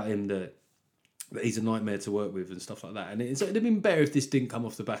about him that he's a nightmare to work with and stuff like that. And it'd have been better if this didn't come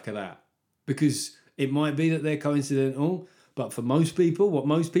off the back of that, because it might be that they're coincidental. But for most people, what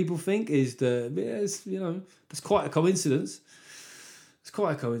most people think is that, it's quite a coincidence. It's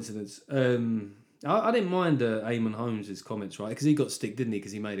quite a coincidence. I didn't mind Eamon Holmes' comments, right? Because he got stick, didn't he?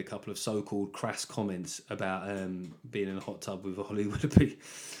 Because he made a couple of so-called crass comments about being in a hot tub with a Holly Willoughby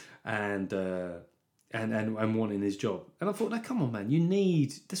and wanting his job. And I thought, no, come on, man,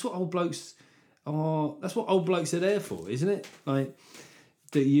 that's what old blokes are. That's what old blokes are there for, isn't it? Like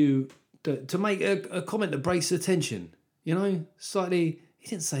to make a comment that breaks the tension. You know, slightly. He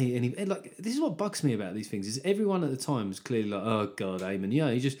didn't say any. Like, this is what bugs me about these things. Is everyone at the time was clearly like, "Oh God, Eamon." Yeah,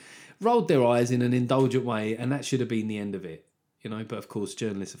 he just rolled their eyes in an indulgent way, and that should have been the end of it. You know, but of course,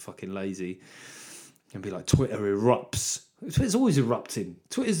 journalists are fucking lazy and be like, "Twitter erupts." Twitter's always erupting.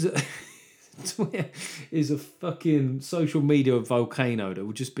 Twitter is a fucking social media volcano that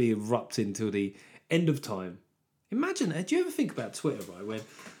will just be erupting till the end of time. Imagine that. Do you ever think about Twitter, right?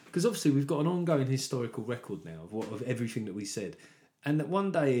 Because obviously we've got an ongoing historical record now of everything that we said. And that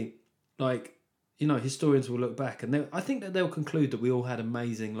one day, historians will look back and I think that they'll conclude that we all had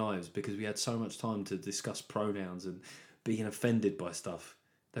amazing lives because we had so much time to discuss pronouns and being offended by stuff.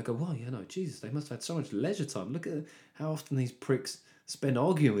 They'll go, well, Jesus, they must have had so much leisure time. Look at how often these pricks spend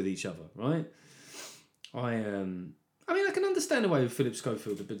arguing with each other, right? I can understand the way with Philip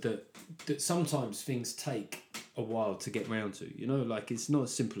Schofield, but that sometimes things take a while to get round to. It's not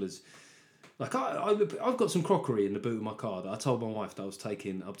as simple as I've got some crockery in the boot of my car that I told my wife that I was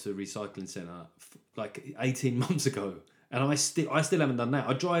taking up to the recycling centre 18 months ago, and I still haven't done that.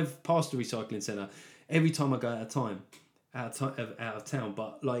 I drive past the recycling centre every time I go out of town,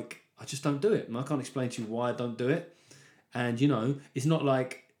 but I just don't do it, and I can't explain to you why I don't do it. And it's not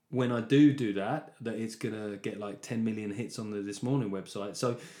like when I do that it's gonna get 10 million hits on the This Morning website.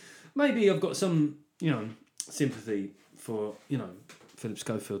 So maybe I've got some sympathy for Philip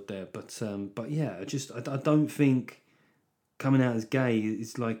Schofield there, but yeah, I don't think coming out as gay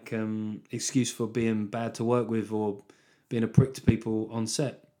is excuse for being bad to work with or being a prick to people on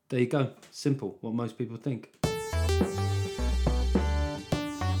set. There you go, simple. What most people think.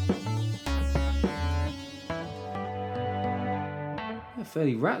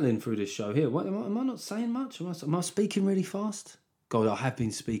 Fairly rattling through this show here. What, am I not saying much? Am I speaking really fast? God, I have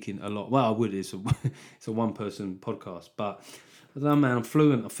been speaking a lot. Well, I would. It's a one-person podcast, but I don't know, man. I'm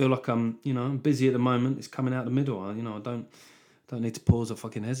fluent. I feel like I'm busy at the moment. It's coming out the middle. I don't need to pause or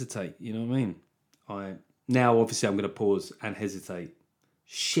fucking hesitate. You know what I mean? Now, obviously, I'm going to pause and hesitate.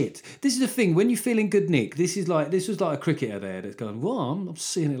 Shit. This is the thing. When you're feeling good, Nick, this was like a cricketer there that's going, well, I'm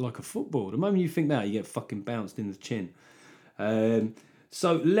seeing it like a football. The moment you think that, you get fucking bounced in the chin.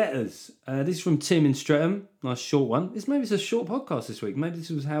 So letters. This is from Tim in Streatham. Nice short one. Maybe it's a short podcast this week. Maybe this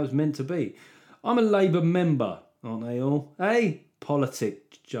was how it's meant to be. I'm a Labour member, aren't they all? Hey,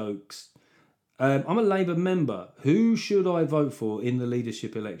 politic jokes. I'm a Labour member. Who should I vote for in the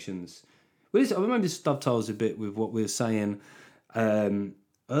leadership elections? Well, I remember this dovetails a bit with what we were saying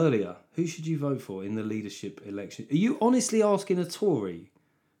earlier. Who should you vote for in the leadership election? Are you honestly asking a Tory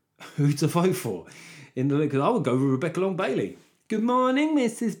who to vote for. Because I would go with Rebecca Long Bailey. Good morning,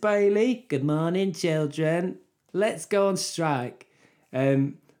 Mrs. Bailey. Good morning, children. Let's go on strike.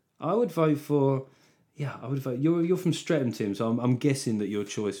 I would vote for. Yeah, I would vote. You're from Streatham, Tim, so I'm guessing that your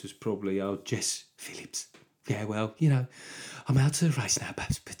choice was probably Jess Phillips. Yeah, well, I'm out to the race now,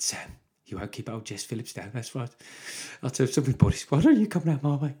 Babs, but you won't keep old Jess Phillips down. That's right. I'll tell something, buddies. Why don't you come round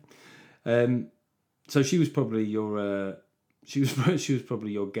my way? So she was probably your. She was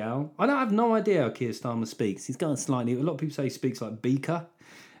probably your gal. I have no idea how Keir Starmer speaks. He's got a lot of people say he speaks like Beaker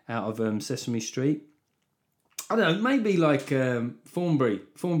out of Sesame Street. I don't know, maybe like Thornbury.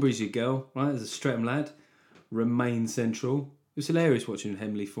 Thornbury's your girl, right? As a Streatham lad. Remain Central. It was hilarious watching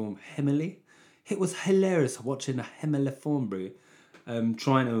Hemily. It was hilarious watching a Hemily Thornbury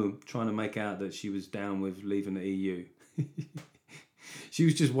trying to make out that she was down with leaving the EU. She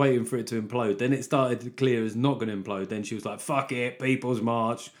was just waiting for it to implode. Then it started clear as not going to implode. Then she was like, fuck it, People's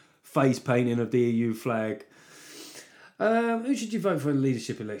March, face painting of the EU flag. Who should you vote for in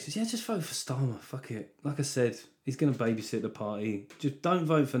leadership elections? Yeah, just vote for Starmer. Fuck it. Like I said, he's going to babysit the party. Just don't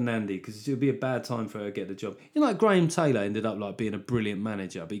vote for Nandy because it'll be a bad time for her to get the job. Like Graham Taylor ended up like being a brilliant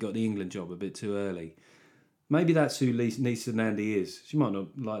manager, but he got the England job a bit too early. Maybe that's who Lisa Nandy is. She might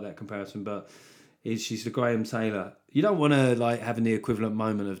not like that comparison, but she's the Graham Taylor. You don't want to like having the equivalent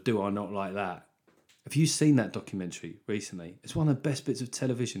moment of do I not like that. Have you seen that documentary recently? It's one of the best bits of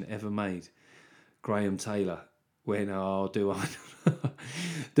television ever made. Graham Taylor. When do I?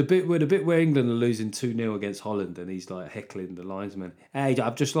 the bit where England are losing 2-0 against Holland and he's like heckling the linesman. Hey,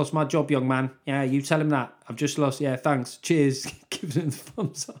 I've just lost my job, young man. Yeah, you tell him that. I've just lost. Yeah, thanks. Cheers. Giving him the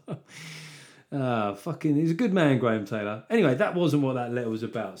thumbs up. He's a good man, Graham Taylor. Anyway, that wasn't what that letter was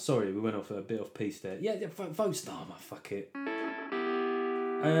about. Sorry, we went off a bit off piece there. Yeah, vote Starmer, fuck it.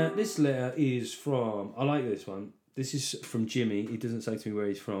 This letter is from, I like this one. This is from Jimmy. He doesn't say to me where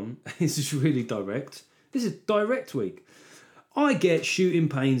he's from. This is really direct. This is direct week. I get shooting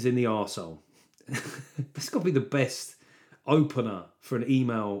pains in the arsehole. That's got to be the best opener for an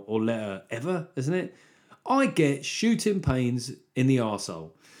email or letter ever, isn't it? I get shooting pains in the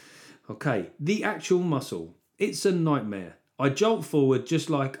arsehole. Okay, the actual muscle. It's a nightmare. I jolt forward just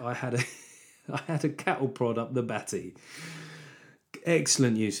like I had a cattle prod up the batty.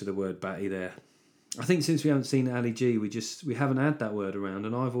 Excellent use of the word batty there. I think since we haven't seen Ali G, we haven't had that word around,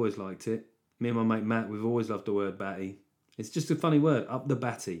 and I've always liked it. Me and my mate Matt, we've always loved the word batty. It's just a funny word, up the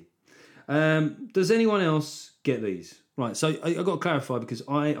batty. Does anyone else get these? Right, so I got to clarify because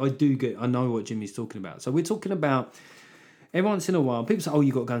I know what Jimmy's talking about. So we're talking about every once in a while, people say, oh,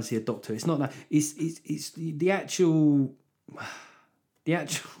 you got to go and see a doctor. It's not that. It's the actual, the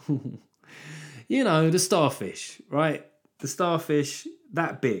starfish, right? The starfish,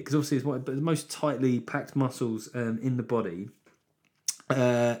 that bit, because obviously it's one of the most tightly packed muscles in the body.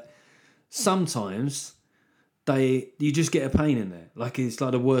 Sometimes you just get a pain in there. Like it's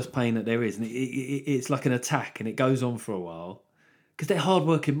like the worst pain that there is. And it's like an attack and it goes on for a while. Because they're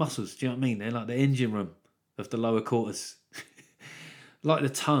hard-working muscles, do you know what I mean? They're like the engine room of the lower quarters. Like the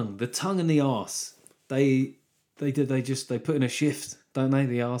tongue and the arse. They put in a shift, don't they,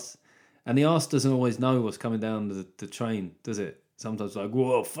 the arse? And the arse doesn't always know what's coming down the train, does it? Sometimes like,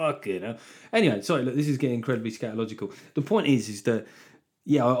 whoa, fuck it. Anyway, sorry, look, this is getting incredibly scatological. The point is that,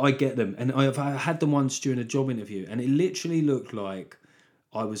 yeah, I get them. And I had them once during a job interview, and it literally looked like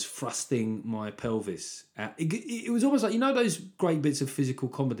I was thrusting my pelvis. It was almost like, those great bits of physical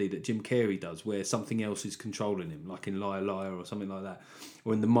comedy that Jim Carrey does where something else is controlling him, like in Liar Liar or something like that,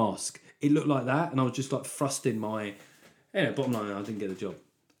 or in The Mask. It looked like that, and I was just like thrusting my... Anyway, bottom line, I didn't get a job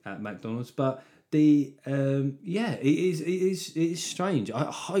at McDonald's, but it is strange.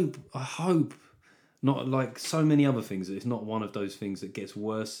 I hope not like so many other things that it's not one of those things that gets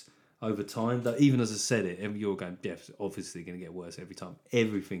worse over time. That even as I said it, you're going, yeah, it's obviously going to get worse every time.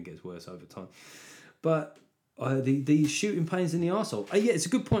 Everything gets worse over time. But the shooting pains in the arsehole. Yeah, it's a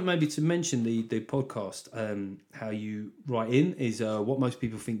good point maybe to mention the podcast. How you write in is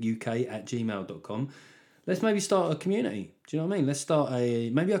whatmostpeoplethink.uk@gmail.com. Let's maybe start a community. Do you know what I mean? Let's start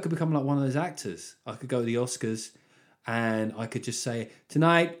maybe I could become like one of those actors. I could go to the Oscars and I could just say,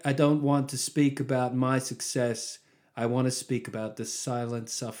 tonight I don't want to speak about my success. I want to speak about the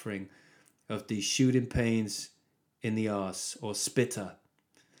silent suffering of the shooting pains in the arse, or Spitter.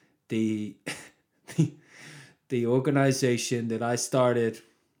 The organization that I started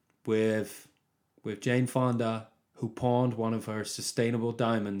with Jane Fonda, who pawned one of her sustainable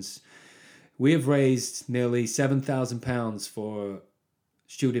diamonds. We have raised nearly £7,000 for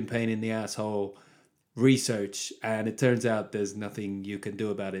shooting pain in the asshole research, and it turns out there's nothing you can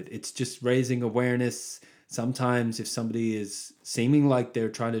do about it. It's just raising awareness, sometimes if somebody is seeming like they're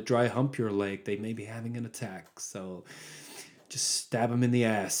trying to dry hump your leg, they may be having an attack. So just stab them in the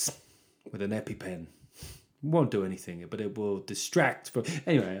ass with an EpiPen. Won't do anything, but it will distract. From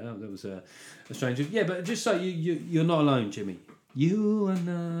anyway, that was a strange. Yeah, but just so you're not alone, Jimmy. You are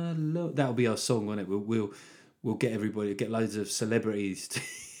not alone. That'll be our song, won't it? We'll get everybody, get loads of celebrities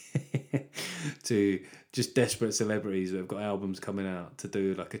to just desperate celebrities that have got albums coming out to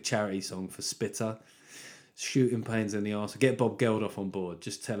do like a charity song for Spitter. Shooting pains in the arse. Get Bob Geldof on board.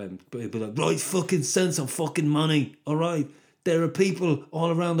 Just tell him, but he'll be like, right, fucking send some fucking money. All right, there are people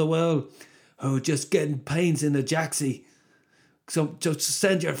all around the world who are just getting pains in the jacksie. So just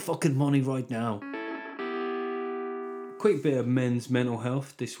send your fucking money right now. Quick bit of men's mental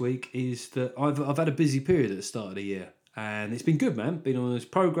health this week is that I've had a busy period at the start of the year, and it's been good, man. Been on those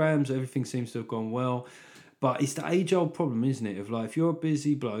programs, everything seems to have gone well, but it's the age-old problem, isn't it? Of like, if you're a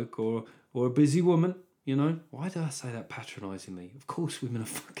busy bloke or a busy woman, you know, why do I say that patronisingly? Of course, women are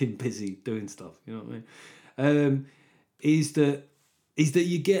fucking busy doing stuff. You know what I mean? Is that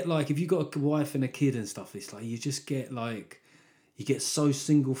you get like, if you've got a wife and a kid and stuff, it's like you just get like, you get so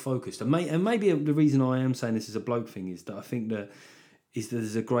single focused. And maybe the reason I am saying this is a bloke thing is that I think that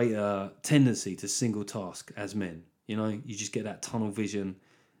there's a greater tendency to single task as men. You know, you just get that tunnel vision.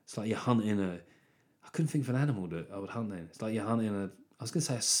 It's like you're hunting I couldn't think of an animal that I would hunt then. It's like you're hunting I was going to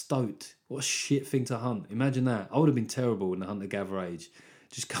say a stoat. What a shit thing to hunt. Imagine that. I would have been terrible in the hunter-gatherer age.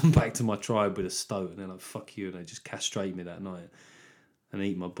 Just come back to my tribe with a stoat and they're like, fuck you, and they just castrate me that night and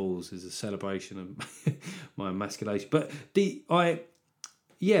eat my balls as a celebration of my emasculation. But you know,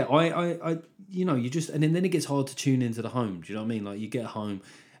 you just, and then it gets hard to tune into the home. Do you know what I mean? Like you get home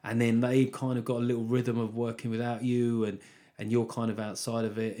and then they kind of got a little rhythm of working without you and you're kind of outside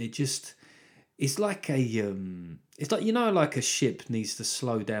of it. It's like you know, like a ship needs to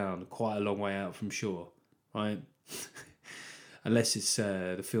slow down quite a long way out from shore, right? Unless it's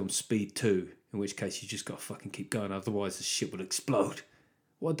the film Speed 2, in which case you just got to fucking keep going, otherwise the ship will explode.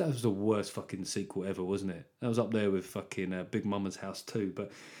 Well, that was the worst fucking sequel ever, wasn't it? That was up there with fucking Big Mama's House 2.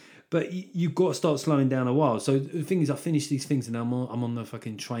 But you've got to start slowing down a while. So the thing is, I finish these things and I'm on the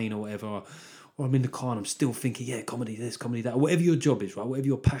fucking train or whatever, or I'm in the car and I'm still thinking, yeah, comedy this, comedy that, or whatever your job is, right? Whatever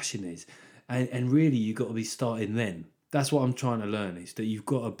your passion is. And really, you've got to be starting then. That's what I'm trying to learn, is that you've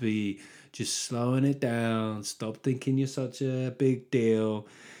got to be just slowing it down, stop thinking you're such a big deal.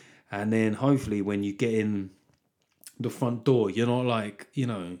 And then hopefully when you get in the front door, you're not like, you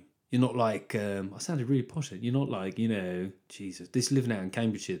know, I sounded really posh. You're not like, you know, Jesus, this living out in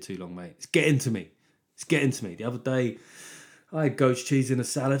Cambridgeshire too long, mate. It's getting to me. The other day, I had goat's cheese in a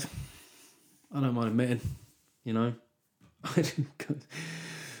salad. I don't mind admitting, you know.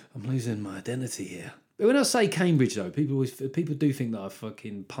 I'm losing my identity here. But when I say Cambridge, though, people do think that I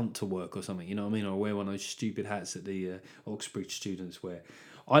fucking punt to work or something, you know what I mean? Or wear one of those stupid hats that the Oxbridge students wear.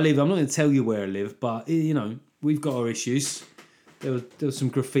 I live, I'm not going to tell you where I live, but, you know, we've got our issues. There was some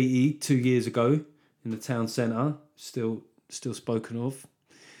graffiti 2 years ago in the town centre, still spoken of.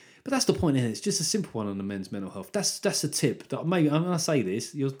 But that's the point, isn't it? It's just a simple one on the men's mental health. That's a tip that maybe, when I say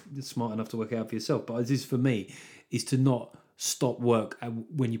this, you're smart enough to work it out for yourself, but it is for me, is to not stop work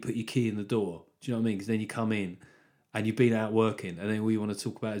when you put your key in the door. Do you know what I mean? Because then you come in and you've been out working, and then all you want to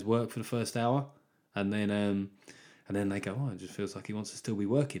talk about is work for the first hour, and then they go, oh, it just feels like he wants to still be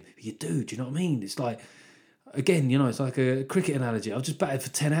working. But you do you know what I mean? It's like, again, you know, it's like a cricket analogy. I've just batted for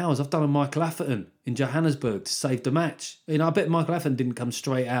 10 hours. I've done a Michael Atherton in Johannesburg to save the match. You know, I bet Michael Atherton didn't come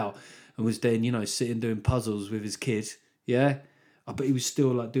straight out and was then, you know, sitting doing puzzles with his kid. Yeah? I bet he was still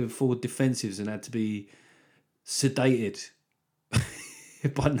like doing forward defensives and had to be sedated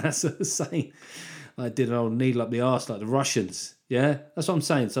by NASA saying, like, did an old needle up the arse like the Russians. Yeah? That's what I'm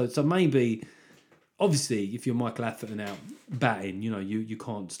saying. So maybe, obviously, if you're Michael Atherton out batting, you know, you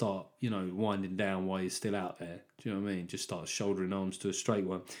can't start, you know, winding down while you're still out there. Do you know what I mean? Just start shouldering arms to a straight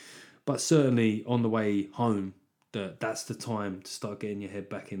one. But certainly on the way home, that's the time to start getting your head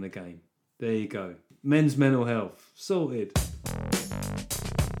back in the game. There you go. Men's mental health. Sorted.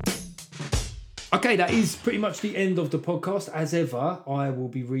 Okay, that is pretty much the end of the podcast. As ever, I will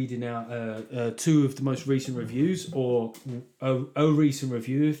be reading out two of the most recent reviews, or a recent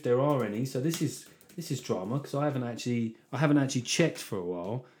review if there are any. So this is drama, because I haven't actually checked for a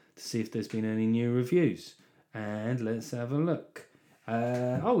while to see if there's been any new reviews. And let's have a look.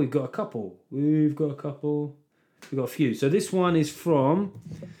 We've got a couple. We've got a few. So this one is from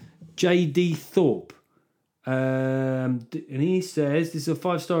JD Thorpe, and he says this is a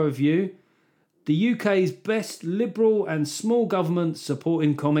 5-star review. The UK's best liberal and small government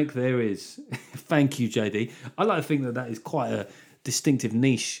supporting comic there is. Thank you, JD. I like to think that is quite a distinctive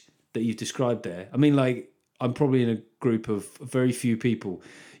niche that you've described there. I mean, like, I'm probably in a group of very few people.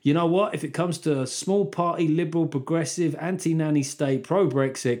 You know what? If it comes to small party, liberal, progressive, anti-nanny state,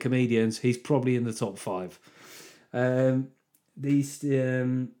 pro-Brexit comedians, he's probably in the top 5. This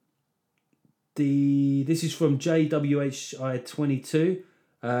is from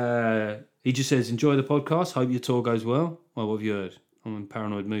JWHI22. He just says, enjoy the podcast. Hope your tour goes well. Well, what have you heard? I'm in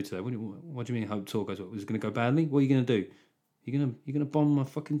paranoid mood today. What do you mean hope tour goes well? Was it going to go badly? What are you going to do? You're gonna bomb my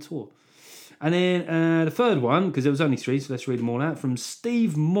fucking tour. And then the third one, because there was only 3, so let's read them all out. From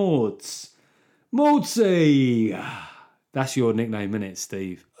Steve Maud's. Maudsy! That's your nickname, isn't it,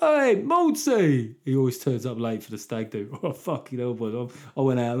 Steve? Hey, Maudsy! He always turns up late for the stag do. Oh, fucking hell, boy. I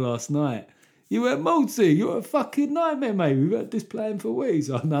went out last night. You went Maudsy? You're a fucking nightmare, mate. We've had this plan for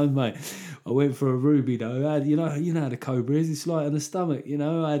weeks. I know, mate. I went for a ruby, though. You know how the cobra is. It's light on the stomach, you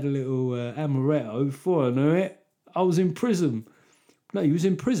know. I had a little amaretto before I knew it. I was in prison. No, he was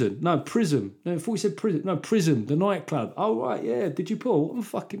in prison. No, Prism. No, I thought he said prison. No, Prism, the nightclub. Oh, right, yeah. Did you pull? I'm a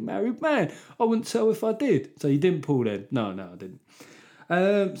fucking married man. I wouldn't tell if I did. So you didn't pull then? No, I didn't.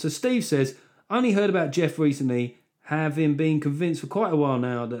 So Steve says, I only heard about Jeff recently, having been convinced for quite a while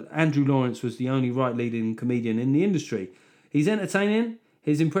now that Andrew Lawrence was the only right-leading comedian in the industry. He's entertaining.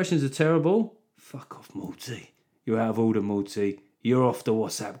 His impressions are terrible. Fuck off, Malty. You're out of order, Malty. You're off the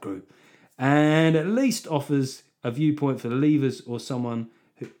WhatsApp group. And at least offers a viewpoint for the Leavers or someone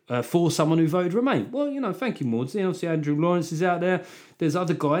who voted Remain. Well, thank you, Maudsley. Obviously, Andrew Lawrence is out there. There's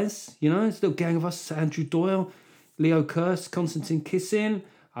other guys, there's a little gang of us. Andrew Doyle, Leo Kirst, Constantine Kissin,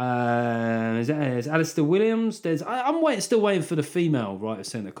 there's Alistair Williams. I'm still waiting for the female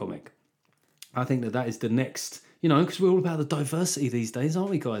right-of-centre comic. I think that is the next, because we're all about the diversity these days, aren't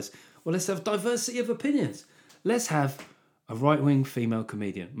we, guys? Well, let's have diversity of opinions. Let's have a right-wing female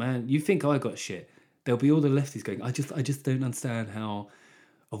comedian. Man, you think I got shit. There'll be all the lefties going, I just don't understand how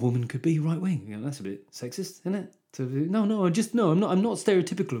a woman could be right wing. That's a bit sexist, isn't it? I'm not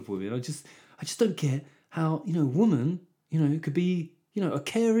stereotypical of women. I just don't get how, a woman, could be, a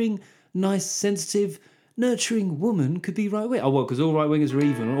caring, nice, sensitive, nurturing woman could be right wing. Oh, what, because all right wingers are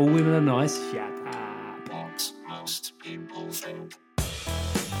evil and all women are nice? Shut up. What most people think.